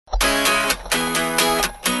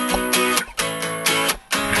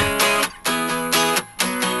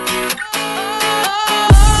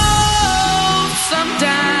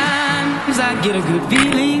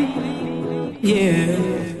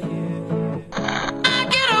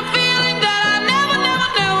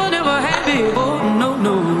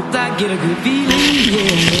get a good feeling,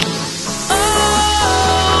 yeah.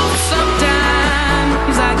 Oh,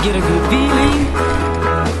 sometimes I get a good feeling,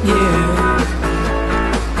 yeah.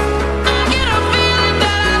 I get a feeling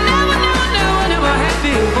that I never had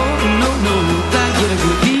before. No, I get a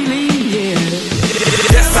good feeling, yeah.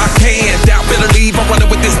 Yes, I can. Doubt, better leave. I'm running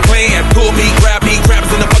with this plan. Pull me, grabs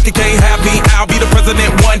in the bucket, can't have me. I'll be the president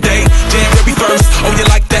one day. January 1st. Oh, you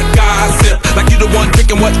like that gossip? Like you the one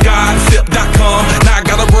drinking what gossip.com. Now I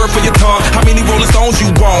got a word for your tongue. How many Rolling Stones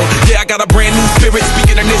you want? Yeah, I got a brand new spirit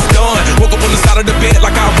speaking and it's done. Woke up on the side of the bed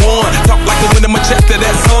like I won. Talk like the wind in my chest to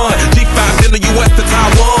that sun. G5 in the US to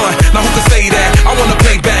Taiwan. Now who can say that? I wanna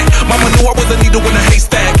pay back. Mama knew I was a needle in a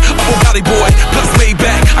haystack. Upper body boy, plus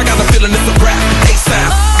Maybach. I got a feeling it's a rap.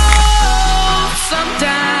 ASAP. Oh,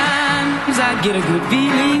 sometimes I get a good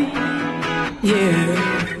feeling,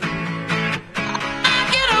 yeah.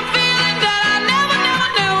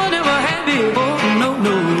 Never had before. No,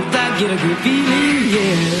 I get a good feeling,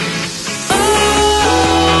 yeah.